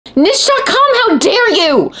Niche.com, how dare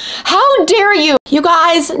you? How dare you? You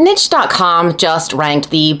guys, Niche.com just ranked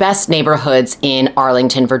the best neighborhoods in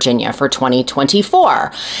Arlington, Virginia for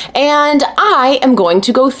 2024. And I am going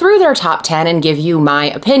to go through their top 10 and give you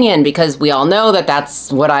my opinion because we all know that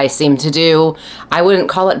that's what I seem to do. I wouldn't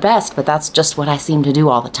call it best, but that's just what I seem to do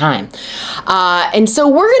all the time. And so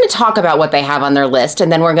we're going to talk about what they have on their list,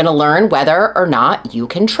 and then we're going to learn whether or not you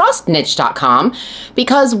can trust Niche.com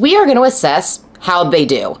because we are going to assess how they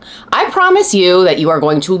do. I promise you that you are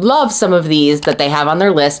going to love some of these that they have on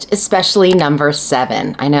their list, especially number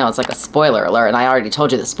 7. I know, it's like a spoiler alert, and I already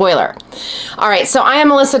told you the spoiler. All right, so I am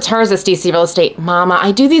Melissa Terzis, DC Real Estate Mama.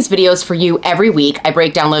 I do these videos for you every week. I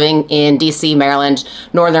break down living in DC, Maryland,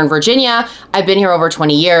 Northern Virginia. I've been here over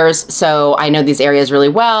 20 years, so I know these areas really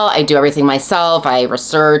well. I do everything myself. I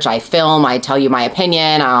research, I film, I tell you my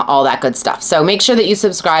opinion, all that good stuff. So make sure that you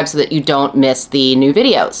subscribe so that you don't miss the new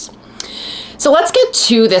videos. So let's get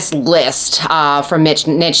to this list from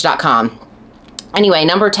Niche.com. Anyway,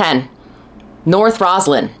 number 10, North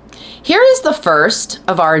Roslyn. Here is the first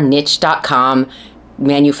of our Niche.com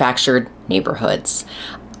manufactured neighborhoods.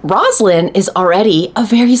 Roslyn is already a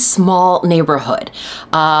very small neighborhood,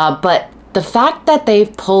 but the fact that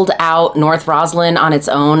they've pulled out North Roslyn on its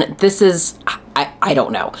own, this is, I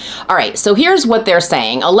don't know. All right, so here's what they're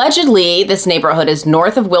saying. Allegedly, this neighborhood is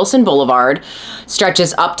north of Wilson Boulevard,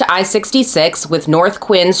 stretches up to I-66 with North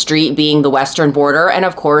Quinn Street being the western border, and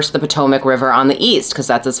of course the Potomac River on the east, because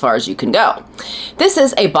that's as far as you can go. This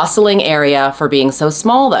is a bustling area for being so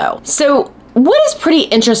small though. So what is pretty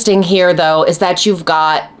interesting here though is that you've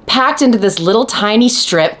got packed into this little tiny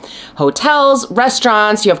strip, hotels,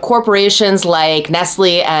 restaurants, you have corporations like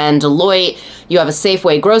Nestle and Deloitte, you have a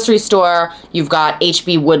Safeway grocery store, you've got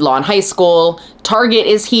Woodlawn High School, Target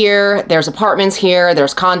is here, there's apartments here,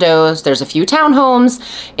 there's condos, there's a few townhomes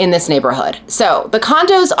in this neighborhood. So the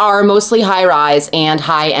condos are mostly high-rise and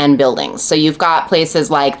high-end buildings. So you've got places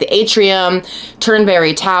like the Atrium,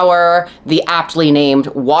 Turnberry Tower, the aptly named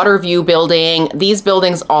Waterview building. These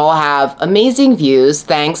buildings all have amazing views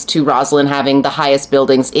thanks to Roslyn having the highest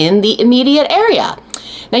buildings in the immediate area.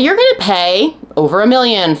 Now you're going to pay over $1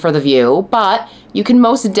 million for the view, but you can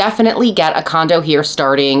most definitely get a condo here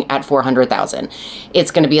starting at $400,000.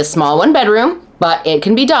 It's going to be a small 1-bedroom, but it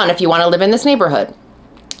can be done if you want to live in this neighborhood.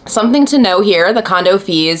 Something to know here, the condo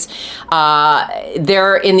fees,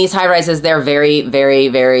 they're in these high rises, they're very, very,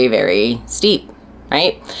 very, very steep.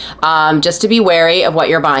 Right? Just to be wary of what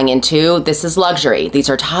you're buying into. This is luxury. These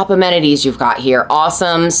are top amenities you've got here.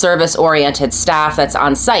 Awesome service-oriented staff that's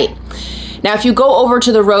on site. Now, if you go over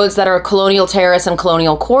to the roads that are Colonial Terrace and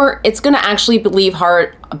Colonial Court, it's going to actually be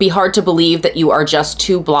hard to believe that you are just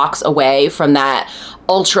 2 blocks away from that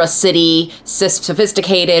ultra city,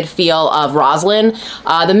 sophisticated feel of Roslyn.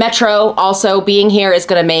 The metro also being here is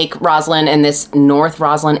going to make Roslyn and this North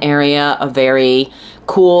Roslyn area a very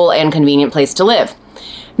cool and convenient place to live.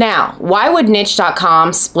 Now, why would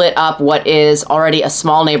Niche.com split up what is already a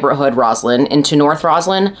small neighborhood, Roslyn, into North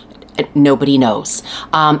Roslyn? Nobody knows.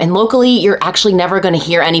 And locally, you're actually never going to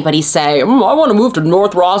hear anybody say, I want to move to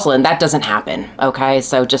North Roslyn. That doesn't happen, okay?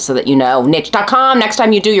 So just so that you know, Niche.com, next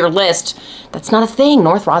time you do your list, that's not a thing.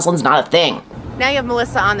 North Roslyn's not a thing. Now you have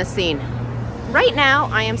Melissa on the scene. Right now,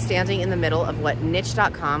 I am standing in the middle of what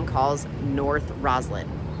Niche.com calls North Roslyn.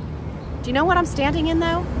 Do you know what I'm standing in,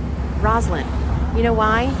 though? Roslyn. You know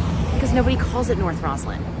why? Because nobody calls it North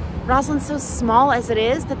Roslyn. Roslyn's so small as it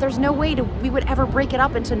is that there's no way we would ever break it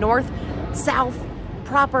up into north, south,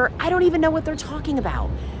 proper. I don't even know what they're talking about.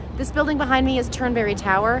 This building behind me is Turnberry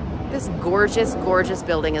Tower. This gorgeous, gorgeous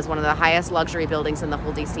building is one of the highest luxury buildings in the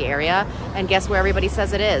whole DC area. And guess where everybody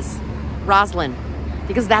says it is? Roslyn,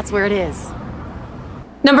 because that's where it is.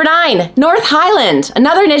 Number 9, North Highland.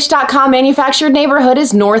 Another Niche.com manufactured neighborhood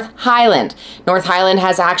is North Highland. North Highland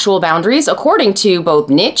has actual boundaries according to both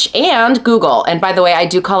Niche and Google. And by the way, I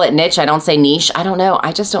do call it niche. I don't say niche. I don't know.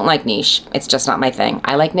 I just don't like niche. It's just not my thing.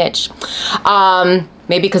 I like niche.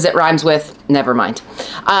 Maybe because it rhymes with, never mind.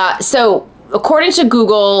 So according to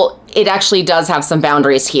Google, it actually does have some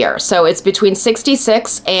boundaries here. So it's between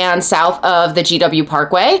 66 and south of the GW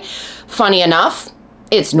Parkway. Funny enough,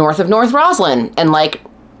 it's north of North Roslyn. And like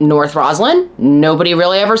North Roslyn, nobody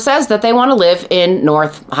really ever says that they want to live in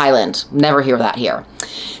North Highland. Never hear that here.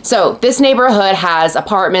 So this neighborhood has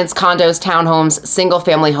apartments, condos, townhomes,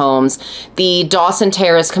 single-family homes. The Dawson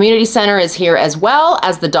Terrace Community Center is here as well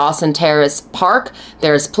as the Dawson Terrace Park.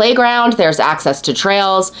 There's playground, there's access to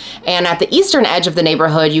trails, and at the eastern edge of the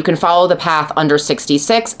neighborhood, you can follow the path under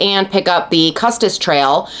 66 and pick up the Custis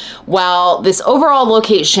Trail. While this overall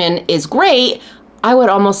location is great, I would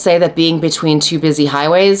almost say that being between 2 busy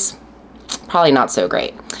highways, Probably not so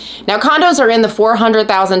great. Now, condos are in the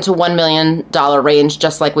 $400,000 to $1 million range,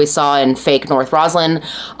 just like we saw in fake North Roslyn.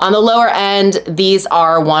 On the lower end, these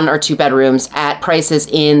are 1 or 2 bedrooms at prices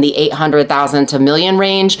in the $800,000 to $1 million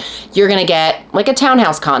range. You're going to get like a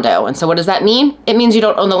townhouse condo. And so what does that mean? It means you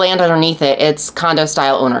don't own the land underneath it. It's condo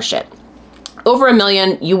style ownership. Over $1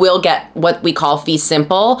 million, you will get what we call fee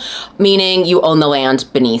simple, meaning you own the land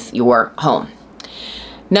beneath your home.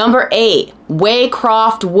 Number 8,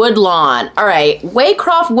 Waycroft-Woodlawn. All right,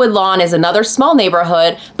 Waycroft-Woodlawn is another small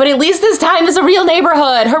neighborhood, but at least this time is a real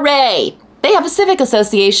neighborhood. Hooray! They have a civic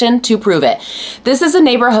association to prove it. This is a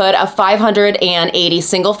neighborhood of 580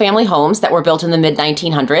 single-family homes that were built in the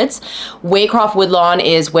mid-1900s. Waycroft-Woodlawn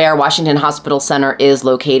is where Washington Hospital Center is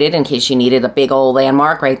located, in case you needed a big old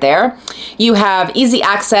landmark right there. You have easy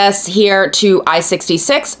access here to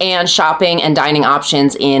I-66 and shopping and dining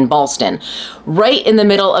options in Ballston. Right in the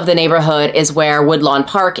middle of the neighborhood is where Woodlawn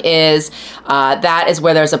Park is. That is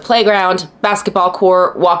where there's a playground, basketball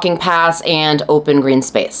court, walking paths, and open green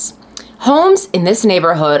space. Homes in this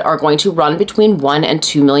neighborhood are going to run between $1 and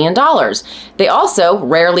 $2 million. They also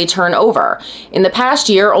rarely turn over. In the past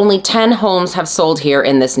year, only 10 homes have sold here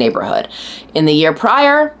in this neighborhood. In the year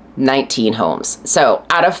prior, 19 homes. So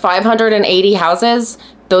out of 580 houses,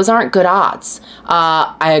 those aren't good odds.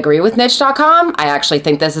 I agree with niche.com. I actually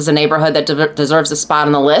think this is a neighborhood that deserves a spot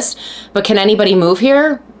on the list. But can anybody move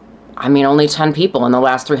here? I mean, only 10 people in the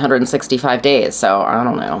last 365 days, so I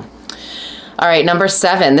don't know. All right, number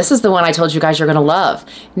 7. This is the one I told you guys you're gonna love.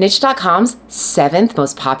 Niche.com's 7th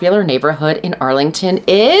most popular neighborhood in Arlington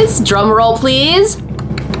is, drum roll please,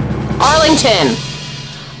 Arlington.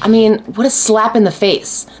 I mean, what a slap in the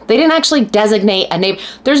face. They didn't actually designate a neighborhood.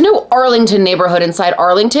 There's no Arlington neighborhood inside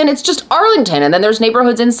Arlington. It's just Arlington, and then there's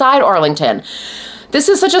neighborhoods inside Arlington. This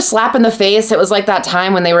is such a slap in the face. It was like that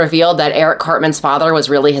time when they revealed that Eric Cartman's father was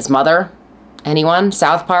really his mother. Anyone?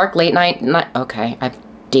 South Park, late night? Okay, I've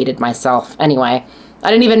dated myself. Anyway, I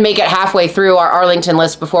didn't even make it halfway through our Arlington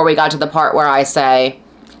list before we got to the part where I say,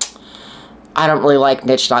 I don't really like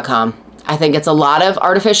niche.com. I think it's a lot of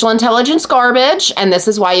artificial intelligence garbage, and this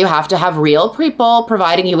is why you have to have real people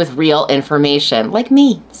providing you with real information, like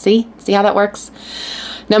me. See how that works?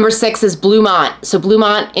 Number 6 is Bluemont. So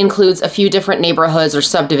Bluemont includes a few different neighborhoods or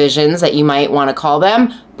subdivisions that you might want to call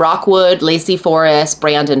them. Brockwood, Lacey Forest,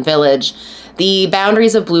 Brandon Village. The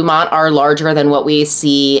boundaries of Bluemont are larger than what we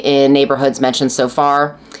see in neighborhoods mentioned so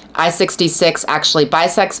far. I-66 actually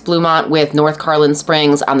bisects Bluemont with North Carlin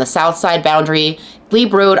Springs on the south side boundary,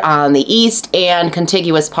 Glebe Road on the east, and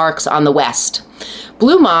contiguous parks on the west.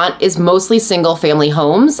 Bluemont is mostly single-family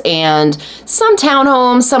homes and some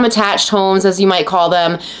townhomes, some attached homes, as you might call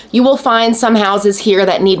them. You will find some houses here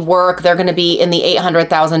that need work. They're going to be in the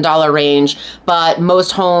 $800,000 range, but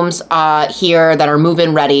most homes here that are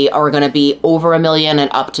move-in ready are going to be over $1 million and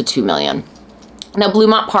up to $2 million. Now,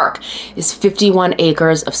 Bluemont Park is 51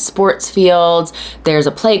 acres of sports fields. There's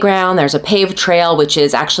a playground. There's a paved trail, which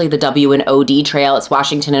is actually the W&OD trail. It's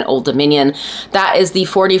Washington and Old Dominion. That is the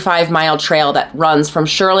 45-mile trail that runs from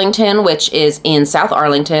Shirlington, which is in South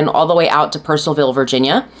Arlington, all the way out to Purcellville,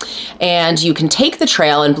 Virginia. And you can take the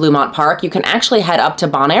trail in Bluemont Park. You can actually head up to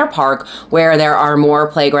Bon Air Park, where there are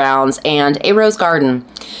more playgrounds and a rose garden.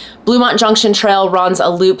 Bluemont Junction Trail runs a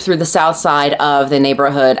loop through the south side of the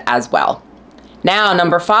neighborhood as well. Now,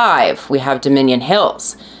 number 5, we have Dominion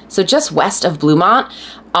Hills. So just west of Bluemont,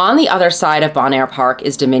 on the other side of Bon Air Park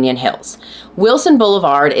is Dominion Hills. Wilson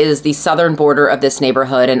Boulevard is the southern border of this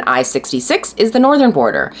neighborhood, and I-66 is the northern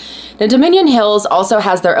border. Now, Dominion Hills also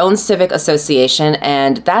has their own civic association,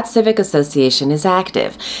 and that civic association is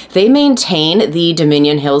active. They maintain the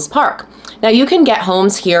Dominion Hills Park. Now, you can get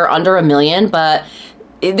homes here under $1 million, but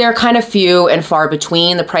they're kind of few and far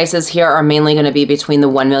between. The prices here are mainly going to be between the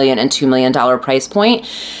 $1 million and $2 million price point.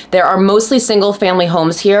 There are mostly single family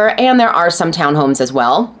homes here, and there are some townhomes as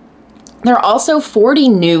well. There are also 40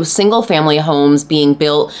 new single-family homes being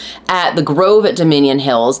built at the Grove at Dominion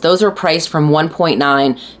Hills. Those are priced from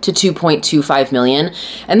 $1.9 to $2.25 million.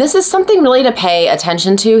 And this is something really to pay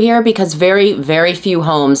attention to here because very, very few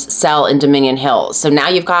homes sell in Dominion Hills. So now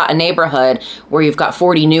you've got a neighborhood where you've got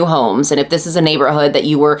 40 new homes. And if this is a neighborhood that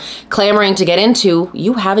you were clamoring to get into,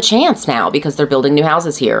 you have a chance now because they're building new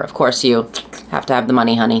houses here. Of course, you have to have the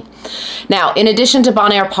money, honey. Now, in addition to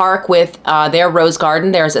Bon Air Park with their Rose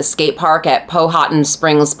Garden, there's a skate park at Powhatan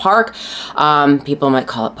Springs Park. People might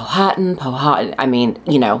call it Powhatan. I mean,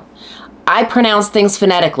 you know, I pronounce things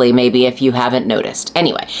phonetically, maybe, if you haven't noticed.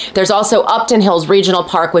 Anyway, there's also Upton Hills Regional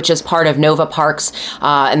Park, which is part of Nova Parks,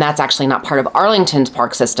 and that's actually not part of Arlington's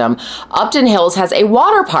park system. Upton Hills has a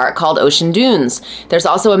water park called Ocean Dunes. There's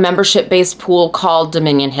also a membership-based pool called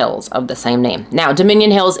Dominion Hills of the same name. Now,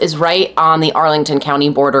 Dominion Hills is right on the Arlington County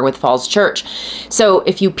border with Falls Church. So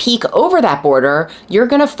if you peek over that border, you're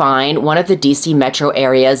going to find one of the DC metro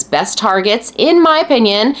area's best targets, in my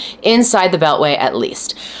opinion, inside the Beltway at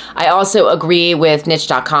least. I also agree with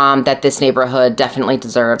niche.com that this neighborhood definitely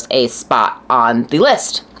deserves a spot on the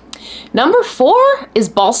list. Number 4 is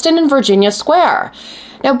Ballston and Virginia Square.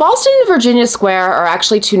 Now, Ballston and Virginia Square are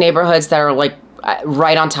actually two neighborhoods that are like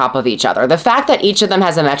right on top of each other. The fact that each of them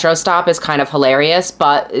has a metro stop is kind of hilarious,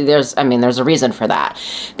 but there's a reason for that.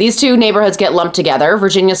 These two neighborhoods get lumped together.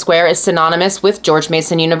 Virginia Square is synonymous with George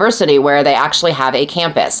Mason University, where they actually have a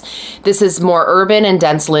campus. This is more urban and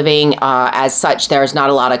dense living. As such, there are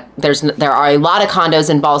a lot of condos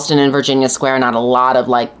in Ballston and Virginia Square, not a lot of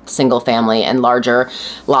like single family and larger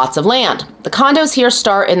lots of land. The condos here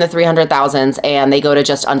start in the 300,000s and they go to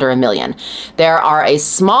just under $1 million. There are a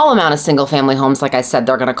small amount of single family homes. Like I said,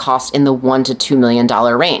 they're going to cost in the $1 to $2 million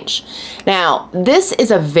range. Now, this is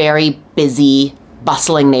a very busy,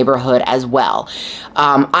 bustling neighborhood as well.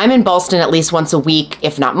 I'm in Ballston at least once a week,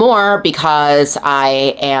 if not more, because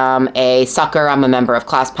I am a sucker. I'm a member of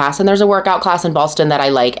ClassPass, and there's a workout class in Ballston that I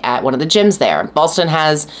like at one of the gyms there. Ballston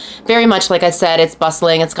has very much, like I said, it's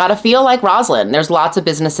bustling. It's got a feel like Roslyn. There's lots of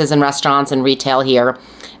businesses and restaurants and retail here.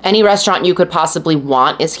 Any restaurant you could possibly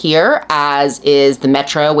want is here, as is the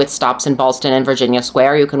Metro with stops in Ballston and Virginia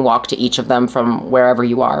Square. You can walk to each of them from wherever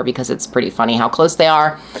you are because it's pretty funny how close they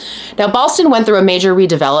are. Now, Ballston went through a major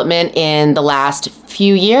redevelopment in the last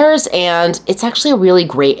few years, and it's actually a really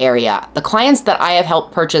great area. The clients that I have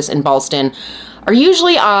helped purchase in Ballston are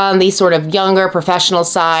usually on the sort of younger professional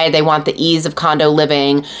side. They want the ease of condo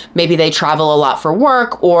living. Maybe they travel a lot for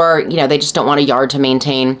work, or, you know, they just don't want a yard to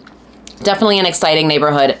maintain. Definitely an exciting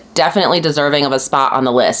neighborhood, definitely deserving of a spot on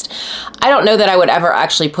the list. I don't know that I would ever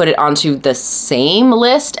actually put it onto the same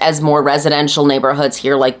list as more residential neighborhoods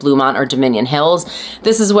here like Bluemont or Dominion Hills.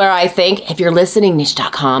 This is where I think, if you're listening,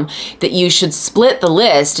 niche.com, that you should split the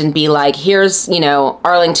list and be like, here's, you know,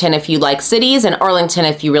 Arlington if you like cities, and Arlington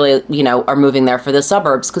if you really, you know, are moving there for the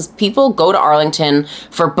suburbs, because people go to Arlington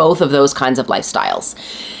for both of those kinds of lifestyles.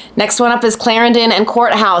 Next one up is Clarendon and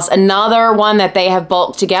Courthouse, another one that they have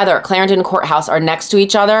bulked together. Clarendon and Courthouse are next to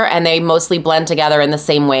each other, and they mostly blend together in the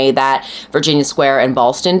same way that Virginia Square and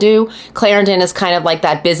Ballston do. Clarendon is kind of like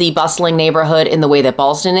that busy, bustling neighborhood in the way that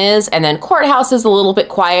Ballston is, and then Courthouse is a little bit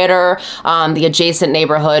quieter. The adjacent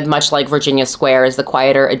neighborhood, much like Virginia Square, is the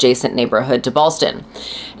quieter adjacent neighborhood to Ballston.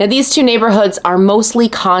 Now, these two neighborhoods are mostly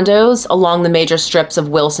condos along the major strips of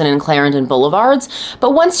Wilson and Clarendon Boulevards,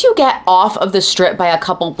 but once you get off of the strip by a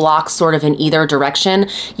couple blocks sort of in either direction,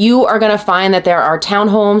 you are going to find that there are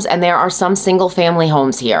townhomes and there are some single family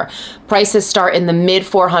homes here. Prices start in the mid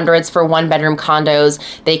 400s for one bedroom condos.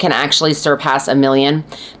 They can actually surpass $1 million.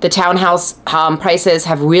 The townhouse prices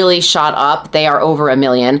have really shot up. They are over $1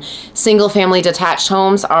 million. Single family detached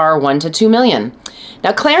homes are $1 to $2 million.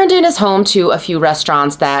 Now, Clarendon is home to a few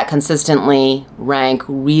restaurants that consistently rank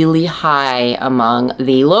really high among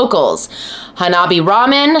the locals. Hanabi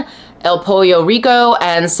Ramen, El Pollo Rico,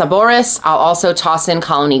 and Sabores. I'll also toss in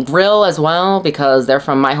Colony Grill as well, because they're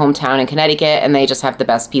from my hometown in Connecticut and they just have the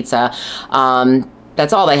best pizza.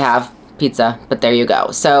 That's all they have, pizza, but there you go.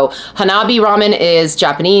 So Hanabi Ramen is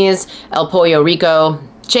Japanese, El Pollo Rico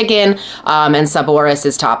chicken, and Sabores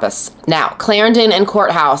is tapas. Now, Clarendon and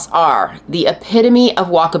Courthouse are the epitome of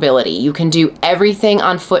walkability. You can do everything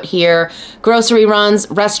on foot here: grocery runs,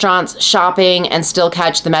 restaurants, shopping, and still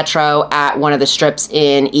catch the metro at one of the strips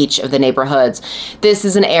in each of the neighborhoods. This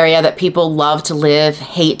is an area that people love to live,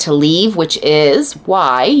 hate to leave, which is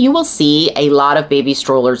why you will see a lot of baby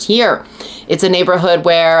strollers here. It's a neighborhood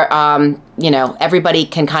where, you know, everybody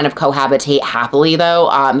can kind of cohabitate happily,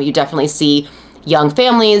 though. You definitely see young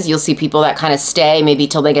families. You'll see people that kind of stay maybe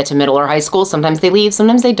till they get to middle or high school. Sometimes they leave,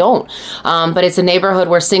 sometimes they don't. But it's a neighborhood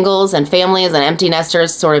where singles and families and empty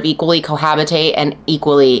nesters sort of equally cohabitate and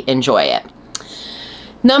equally enjoy it.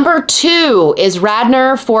 Number 2 is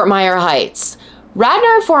Radnor Fort Myer Heights.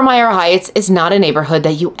 Radnor Fort Myer Heights is not a neighborhood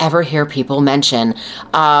that you ever hear people mention.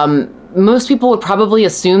 Most people would probably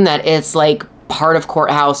assume that it's like part of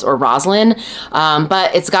Courthouse or Roslyn,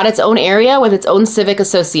 but it's got its own area with its own civic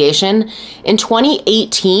association. In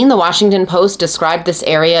 2018, the Washington Post described this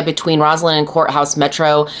area between Roslyn and Courthouse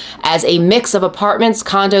Metro as a mix of apartments,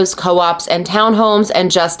 condos, co-ops, and townhomes, and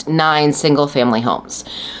just 9 single-family homes.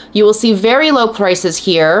 You will see very low prices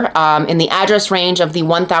here in the address range of the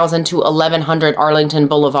 1000 to 1100 Arlington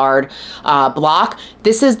Boulevard block.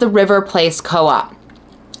 This is the River Place Co-op.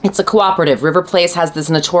 It's a cooperative. River Place has this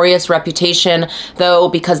notorious reputation, though,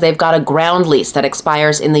 because they've got a ground lease that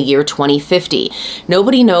expires in the year 2050.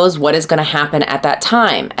 Nobody knows what is going to happen at that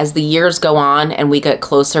time. As the years go on and we get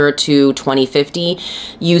closer to 2050,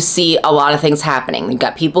 you see a lot of things happening. You've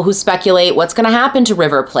got people who speculate what's going to happen to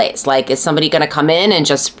River Place. Like, is somebody going to come in and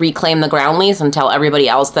just reclaim the ground lease and tell everybody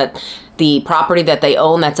else that the property that they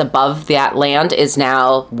own that's above that land is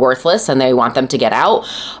now worthless and they want them to get out?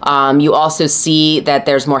 You also see that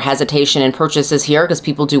there's more hesitation in purchases here because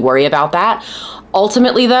people do worry about that.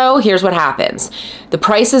 Ultimately, though, here's what happens. The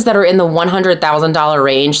prices that are in the $100,000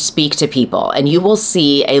 range speak to people, and you will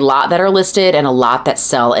see a lot that are listed and a lot that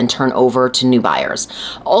sell and turn over to new buyers.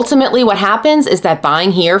 Ultimately, what happens is that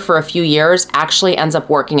buying here for a few years actually ends up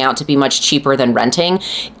working out to be much cheaper than renting.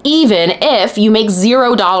 Even if you make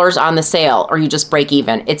 $0 on the sale or you just break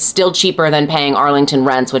even, it's still cheaper than paying Arlington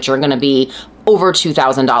rents, which are going to be over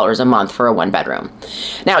 $2,000 a month for a 1-bedroom.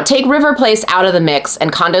 Now, take River Place out of the mix,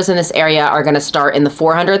 and condos in this area are going to start in the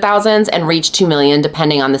 400,000s and reach $2 million,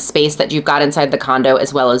 depending on the space that you've got inside the condo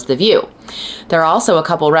as well as the view. There are also a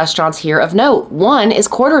couple restaurants here of note. One is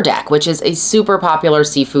Quarter Deck, which is a super popular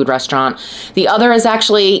seafood restaurant. The other is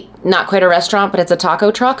actually not quite a restaurant, but it's a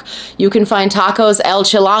taco truck. You can find Tacos El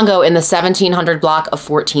Chilango in the 1700 block of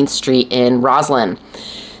 14th Street in Roslyn.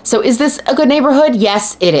 So is this a good neighborhood?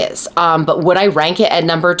 Yes, it is. But would I rank it at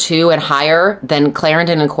number 2 and higher than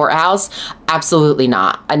Clarendon and Courthouse? Absolutely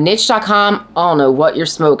not. A niche.com, I don't know what you're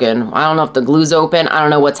smoking. I don't know if the glue's open. I don't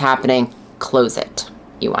know what's happening. Close it.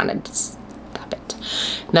 You wanted to stop it.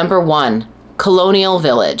 Number 1. Colonial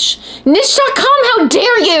Village. Niche.com, how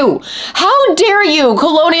dare you? How dare you?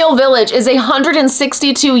 Colonial Village is a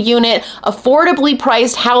 162-unit, affordably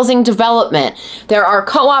priced housing development. There are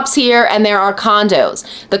co-ops here and there are condos.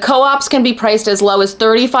 The co-ops can be priced as low as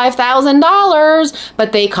 $35,000,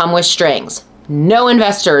 but they come with strings. No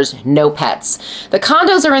investors, no pets. The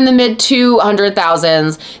condos are in the mid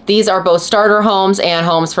 200,000s. These are both starter homes and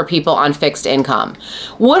homes for people on fixed income.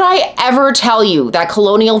 Would I ever tell you that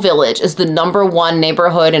Colonial Village is the #1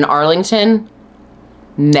 neighborhood in Arlington?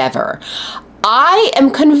 Never. I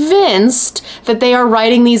am convinced that they are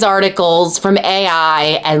writing these articles from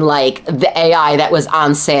AI and like the AI that was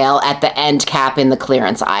on sale at the end cap in the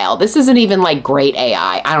clearance aisle. This isn't even like great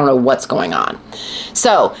AI. I don't know what's going on.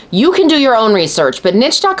 So you can do your own research, but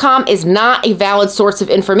niche.com is not a valid source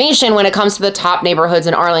of information when it comes to the top neighborhoods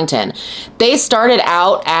in Arlington. They started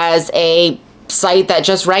out as a site that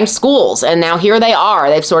just ranked schools, and now here they are.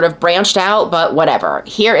 They've sort of branched out, but whatever.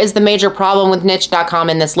 Here is the major problem with niche.com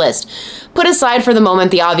in this list. Put aside for the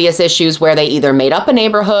moment the obvious issues where they either made up a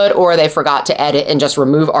neighborhood or they forgot to edit and just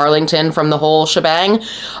remove Arlington from the whole shebang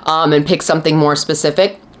and pick something more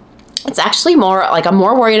specific. It's actually more like I'm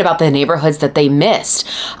more worried about the neighborhoods that they missed.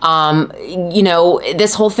 You know,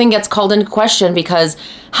 this whole thing gets called into question because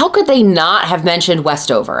how could they not have mentioned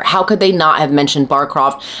Westover? How could they not have mentioned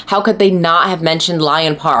Barcroft? How could they not have mentioned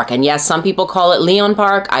Lyon Park? And yes, some people call it Leon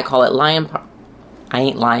Park. I call it Lyon Park. I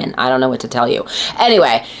ain't lying. I don't know what to tell you.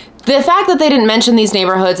 Anyway, the fact that they didn't mention these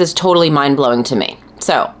neighborhoods is totally mind-blowing to me.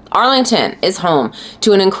 So, Arlington is home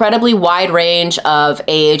to an incredibly wide range of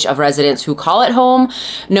age of residents who call it home.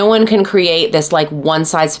 No one can create this like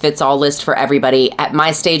one-size-fits-all list for everybody. At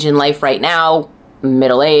my stage in life right now,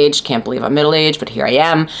 middle-aged, can't believe I'm middle-aged, but here I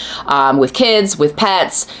am, with kids, with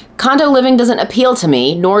pets. Condo living doesn't appeal to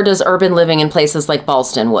me, nor does urban living in places like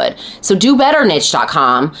Ballston would. So do better,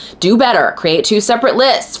 niche.com. Do better. Create 2 separate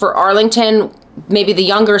lists for Arlington, maybe the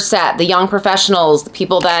younger set, the young professionals, the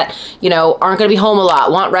people that, you know, aren't going to be home a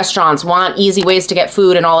lot, want restaurants, want easy ways to get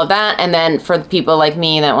food and all of that. And then for the people like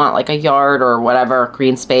me that want like a yard or whatever,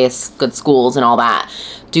 green space, good schools and all that.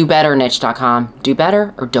 Do better, niche.com. Do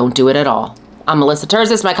better or don't do it at all. I'm Melissa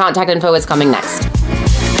Terzis. My contact info is coming next.